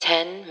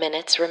10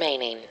 minutes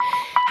remaining.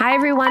 Hi,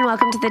 everyone.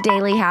 Welcome to the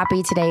Daily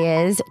Happy.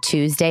 Today is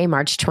Tuesday,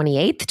 March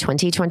 28th,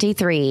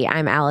 2023.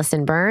 I'm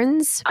Allison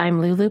Burns.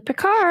 I'm Lulu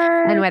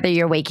Picard. And whether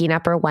you're waking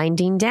up or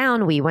winding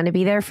down, we want to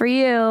be there for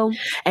you.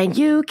 And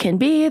you can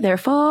be there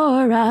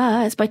for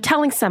us by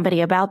telling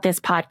somebody about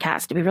this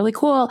podcast. It'd be really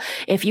cool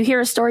if you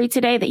hear a story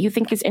today that you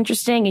think is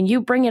interesting and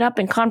you bring it up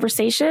in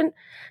conversation.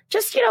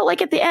 Just,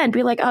 like at the end,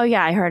 be like, oh,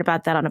 yeah, I heard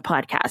about that on a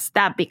podcast.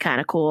 That'd be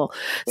kind of cool.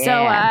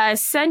 Yeah.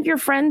 So send your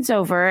friends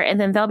over and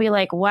then they'll be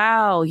like,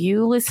 wow,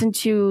 you listen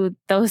to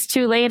those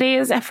two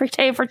ladies every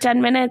day for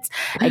 10 minutes.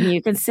 And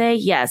you can say,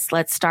 yes,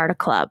 let's start a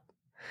club.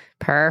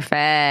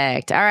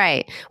 Perfect. All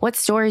right. What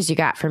stories you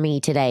got for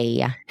me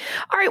today?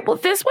 All right. Well,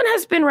 this one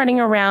has been running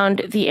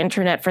around the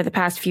internet for the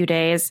past few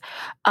days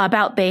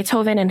about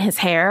Beethoven and his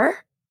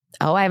hair.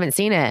 Oh, I haven't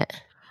seen it.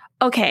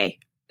 Okay.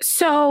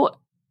 So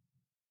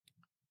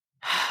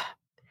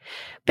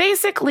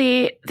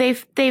basically,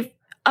 they've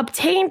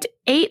obtained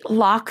 8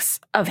 locks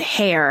of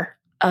hair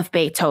of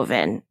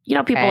Beethoven.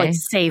 People like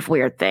save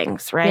weird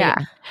things, right? Yeah.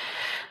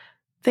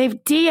 They've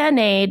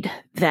DNA'd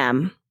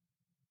them.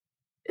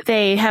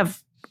 They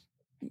have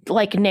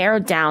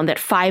narrowed down that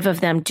 5 of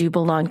them do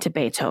belong to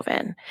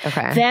Beethoven.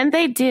 Okay. Then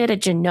they did a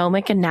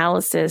genomic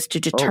analysis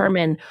to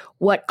determine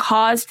what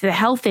caused the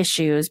health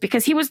issues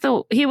because he was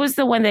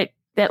the one that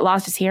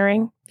lost his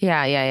hearing.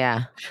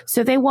 Yeah.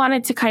 So they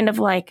wanted to kind of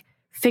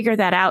figure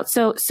that out.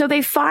 So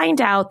they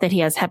find out that he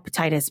has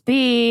hepatitis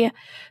B.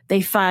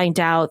 They find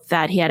out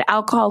that he had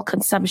alcohol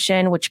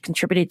consumption, which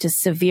contributed to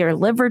severe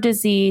liver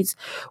disease,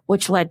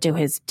 which led to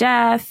his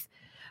death.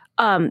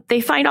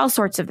 They find all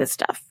sorts of this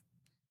stuff.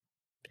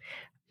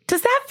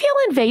 Does that feel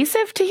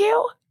invasive to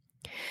you?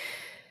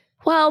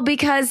 Well,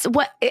 because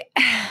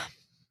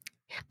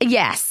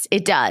yes,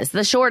 it does.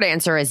 The short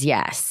answer is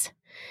yes.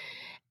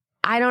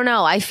 I don't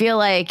know. I feel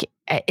like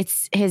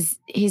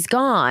he's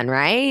gone,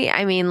 right?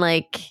 I mean,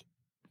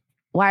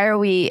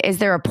 is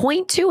there a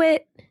point to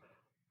it?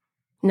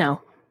 No.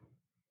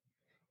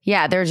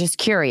 Yeah, they're just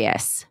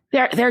curious.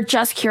 They're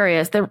just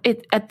curious.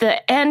 At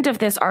the end of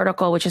this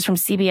article, which is from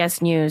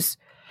CBS News,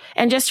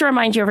 and just to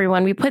remind you,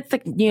 everyone, we put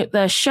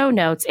the show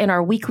notes in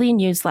our weekly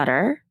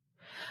newsletter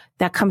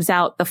that comes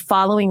out the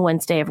following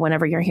Wednesday of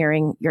whenever you're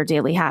hearing your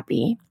Daily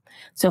Happy.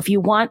 So if you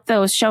want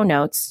those show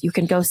notes, you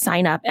can go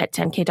sign up at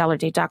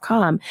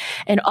 10kdollarday.com.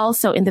 And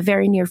also in the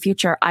very near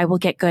future, I will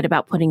get good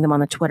about putting them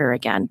on the Twitter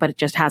again, but it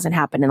just hasn't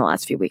happened in the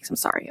last few weeks. I'm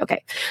sorry.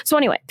 Okay. So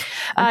anyway,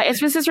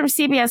 this is from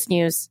CBS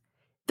News.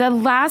 The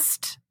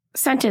last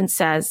sentence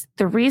says,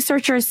 the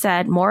researchers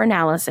said more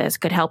analysis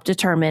could help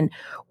determine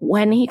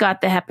when he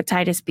got the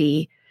hepatitis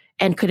B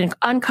and could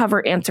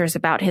uncover answers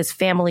about his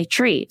family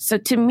tree. So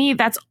to me,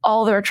 that's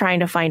all they're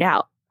trying to find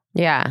out.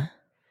 Yeah.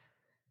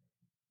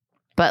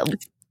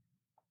 But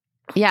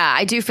yeah,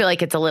 I do feel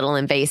like it's a little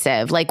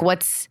invasive.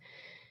 What's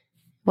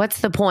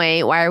the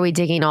point? Why are we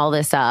digging all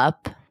this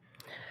up?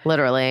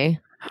 Literally.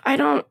 I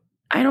don't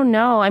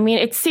know. I mean,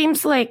 it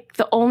seems like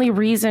the only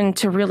reason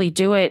to really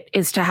do it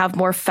is to have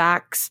more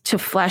facts to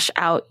flesh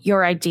out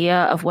your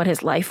idea of what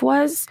his life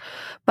was.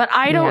 But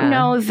I don't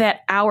know that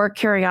our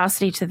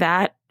curiosity to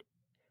that,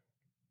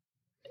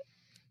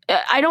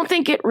 I don't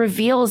think it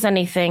reveals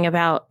anything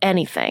about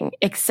anything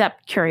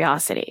except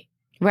curiosity.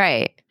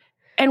 Right.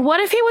 And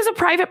what if he was a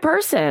private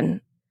person?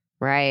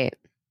 Right.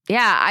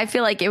 Yeah, I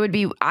feel like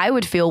I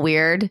would feel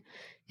weird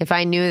if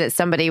I knew that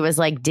somebody was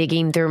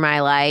digging through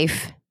my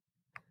life.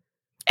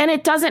 And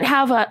it doesn't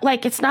have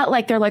it's not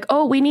like they're like,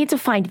 oh, we need to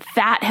find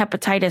that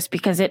hepatitis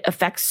because it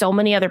affects so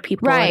many other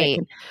people.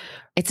 Right.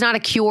 It's not a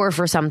cure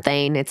for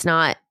something. It's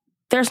not.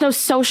 There's no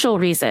social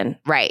reason.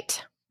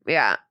 Right.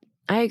 Yeah,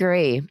 I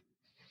agree.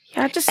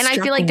 Yeah, and I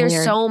feel like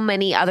there's so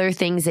many other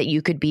things that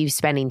you could be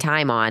spending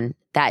time on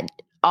that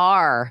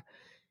are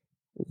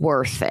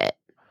worth it.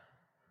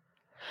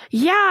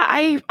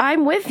 Yeah,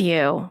 I'm with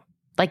you.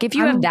 If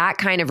you have that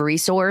kind of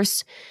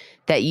resource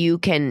that you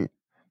can,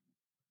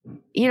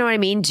 you know what I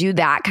mean, do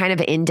that kind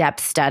of in-depth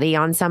study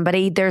on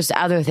somebody, there's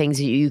other things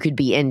that you could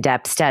be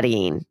in-depth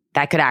studying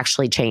that could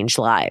actually change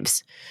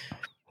lives.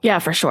 Yeah,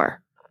 for sure.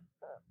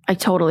 I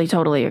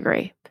totally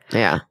agree.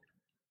 Yeah.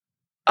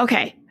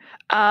 Okay.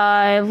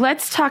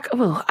 Let's talk.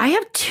 Oh, I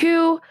have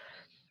two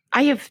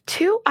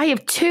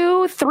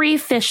 3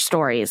 fish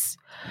stories.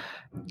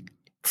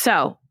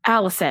 So,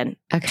 Allison,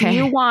 do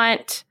you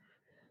want,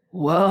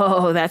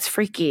 whoa, that's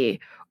freaky?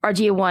 Or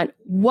do you want,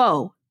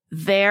 whoa,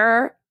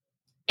 they're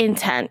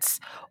intense?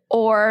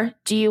 Or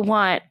do you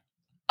want,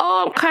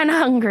 oh, I'm kind of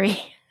hungry?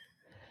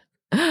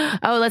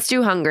 Oh, let's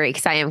do hungry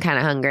because I am kind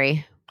of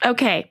hungry.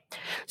 Okay.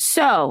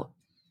 So,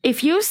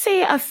 if you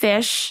see a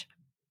fish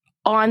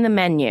on the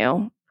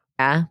menu,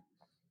 yeah,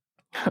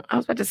 I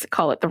was about to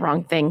call it the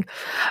wrong thing.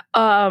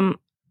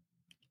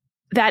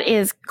 That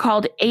is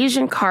called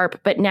Asian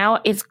carp, but now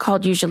it's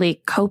called usually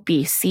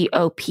Copi,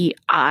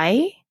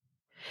 C-O-P-I.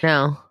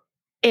 No.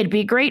 It'd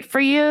be great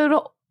for you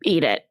to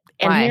eat it.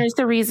 And why? Here's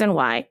the reason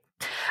why.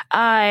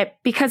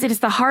 Because it is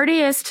the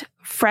hardiest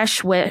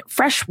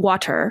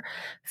freshwater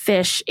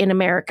fish in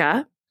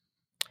America,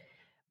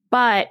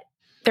 but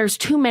there's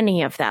too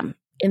many of them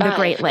in the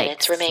Great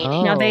Lakes.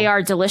 Remaining. Now, they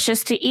are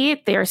delicious to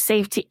eat. They are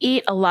safe to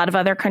eat. A lot of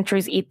other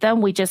countries eat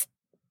them. We just,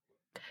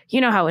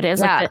 you know how it is.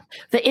 Yeah. Like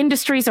the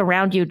industries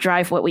around you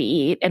drive what we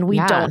eat, and we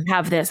don't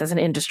have this as an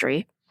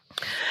industry.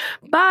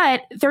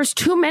 But there's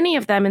too many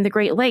of them in the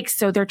Great Lakes.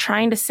 So they're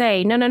trying to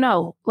say,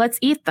 no, let's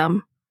eat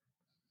them.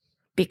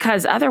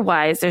 Because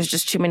otherwise, there's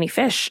just too many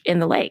fish in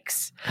the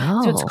lakes.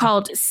 So it's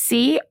called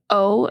Copi.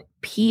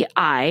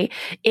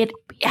 It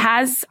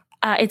has...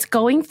 it's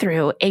going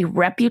through a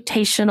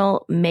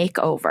reputational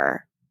makeover,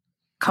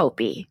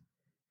 Copi.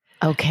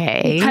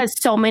 Okay. Because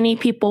so many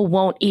people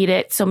won't eat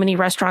it. So many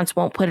restaurants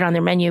won't put it on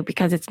their menu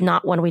because it's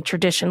not one we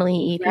traditionally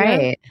eat. Right.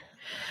 Here.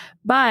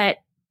 But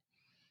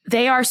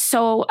they are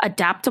so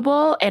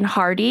adaptable and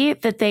hardy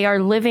that they are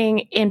living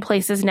in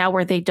places now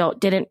where they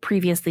didn't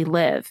previously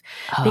live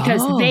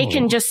because they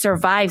can just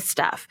survive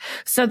stuff.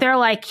 So they're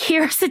like,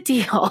 here's the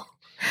deal.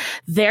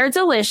 They're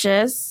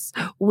delicious.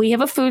 We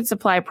have a food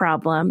supply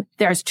problem.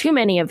 There's too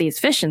many of these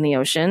fish in the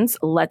oceans.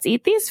 Let's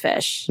eat these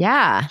fish.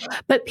 Yeah.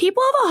 But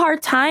people have a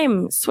hard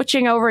time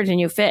switching over to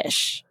new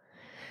fish.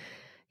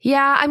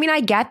 Yeah. I mean, I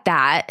get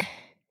that.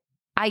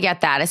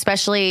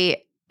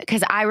 Especially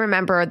because I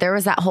remember there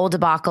was that whole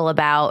debacle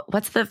about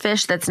what's the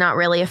fish that's not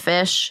really a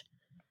fish?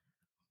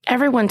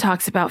 Everyone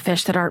talks about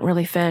fish that aren't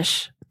really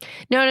fish.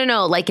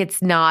 No. Like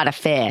it's not a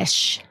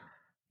fish.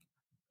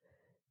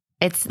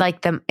 It's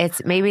like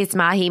maybe it's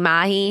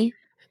mahi.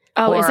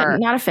 Oh, is it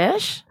not a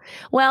fish?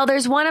 Well,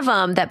 there's one of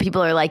them that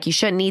people are like, you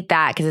shouldn't eat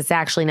that because it's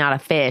actually not a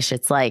fish.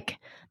 It's like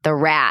the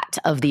rat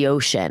of the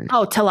ocean.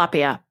 Oh,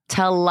 tilapia.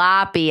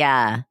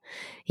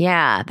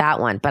 Yeah, that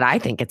one. But I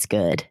think it's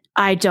good.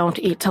 I don't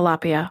eat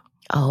tilapia.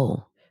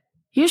 Oh.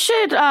 You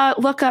should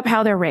look up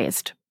how they're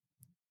raised.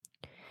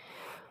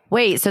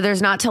 Wait, so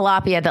there's not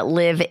tilapia that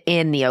live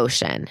in the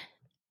ocean?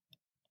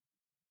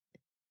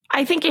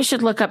 I think you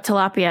should look up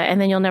tilapia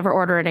and then you'll never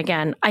order it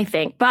again, I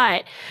think.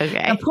 But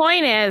the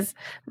point is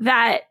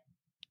that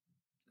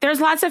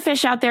there's lots of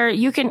fish out there.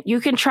 You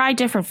can try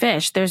different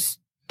fish. There's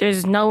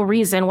no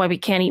reason why we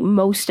can't eat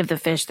most of the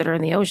fish that are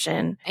in the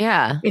ocean.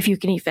 Yeah. If you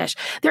can eat fish.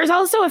 There's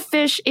also a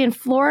fish in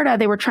Florida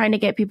they were trying to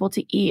get people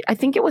to eat. I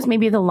think it was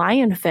maybe the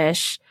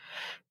lionfish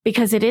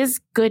because it is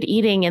good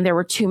eating and there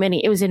were too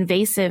many. It was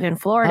invasive in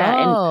Florida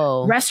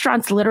and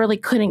restaurants literally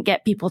couldn't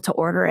get people to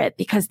order it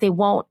because they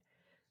won't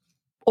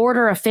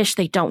order a fish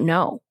they don't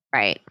know.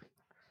 Right.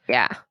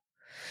 Yeah.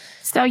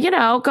 So,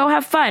 go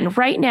have fun.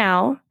 Right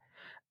now,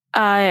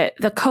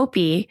 the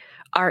Copi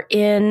are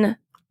in,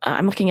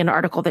 I'm looking at an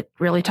article that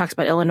really talks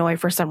about Illinois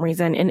for some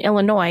reason, in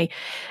Illinois.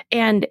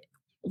 And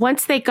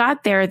once they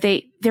got there,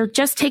 they're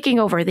just taking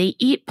over. They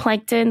eat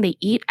plankton, they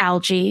eat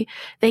algae,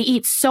 they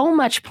eat so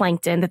much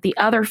plankton that the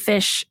other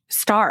fish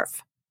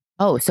starve.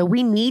 Oh, so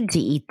we need to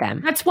eat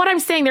them. That's what I'm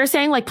saying. They're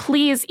saying like,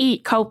 please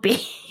eat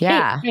Copi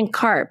and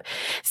carp.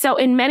 So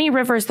in many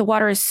rivers, the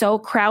water is so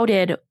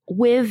crowded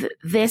with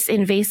this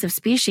invasive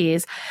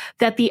species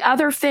that the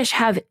other fish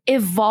have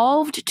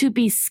evolved to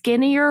be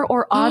skinnier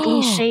or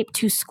oddly shaped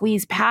to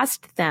squeeze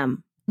past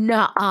them.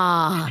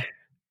 Nuh-uh.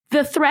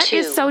 The threat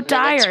is so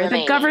dire,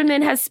 the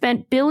government has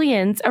spent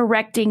billions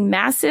erecting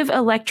massive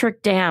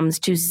electric dams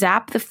to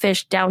zap the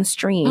fish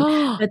downstream,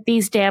 but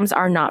these dams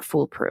are not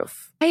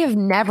foolproof. I have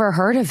never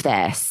heard of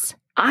this.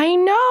 I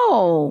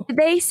know. Did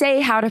they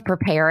say how to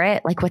prepare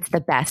it? Like, what's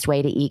the best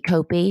way to eat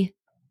Copi?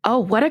 Oh,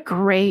 what a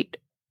great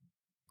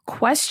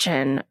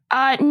question.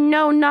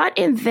 No, not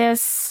in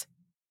this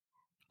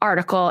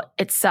article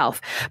itself,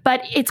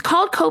 but it's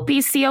called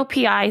Copi,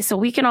 C-O-P-I, so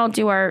we can all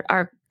do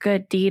our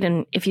good deed,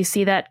 and if you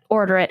see that,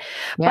 order it.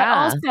 Yeah. But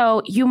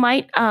also, you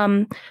might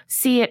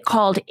see it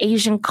called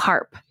Asian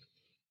carp.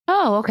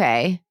 Oh,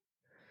 okay.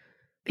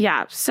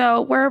 Yeah,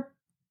 so we're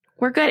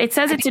good. It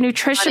says it's a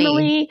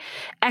nutritionally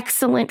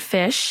excellent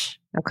fish.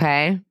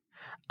 Okay.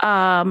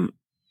 So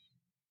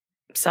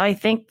I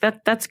think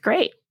that's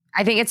great.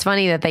 I think it's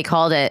funny that they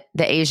called it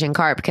the Asian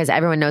carp because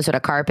everyone knows what a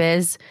carp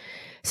is.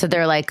 So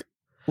they're like,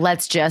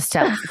 let's just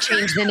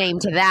change the name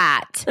to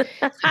that. So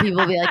people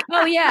will be like,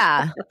 oh,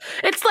 yeah.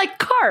 It's like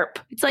carp.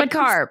 It's like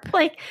carp. It's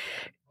like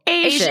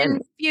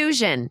Asian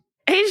fusion.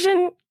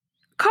 Asian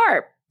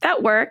carp.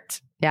 That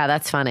worked. Yeah,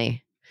 that's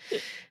funny.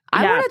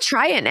 I want to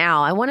try it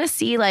now. I want to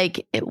see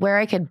like where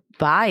I could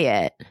buy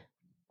it.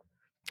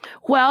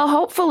 Well,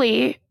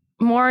 hopefully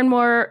more and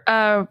more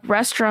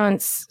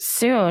restaurants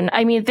soon.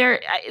 I mean,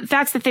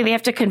 that's the thing. They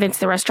have to convince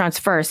the restaurants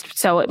first.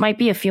 So it might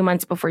be a few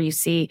months before you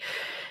see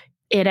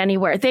it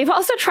anywhere. They've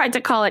also tried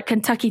to call it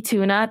Kentucky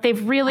tuna.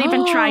 They've really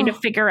been trying to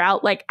figure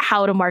out like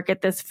how to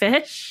market this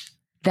fish.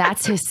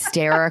 That's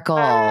hysterical.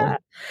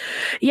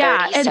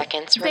 Yeah. 30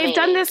 seconds they've remaining.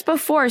 done this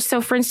before.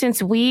 So for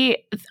instance,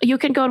 you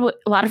can go to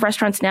a lot of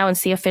restaurants now and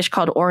see a fish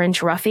called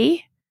orange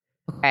roughy.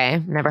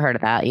 Okay. Never heard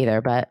of that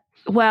either, but.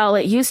 Well,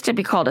 it used to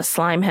be called a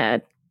slime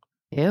head.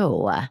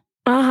 Ew.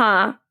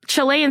 Uh-huh.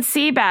 Chilean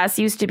sea bass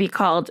used to be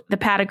called the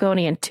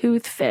Patagonian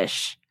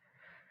toothfish.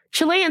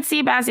 Chilean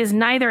sea bass is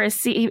neither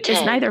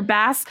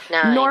bass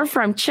 9, nor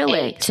from Chile.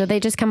 8, so they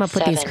just come up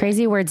with 7, these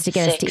crazy words to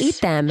get 6, us to eat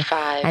them.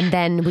 5, and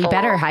then we 4,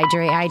 better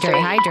hydrate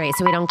 3,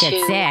 so we don't get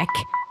 2, sick.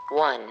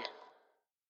 1.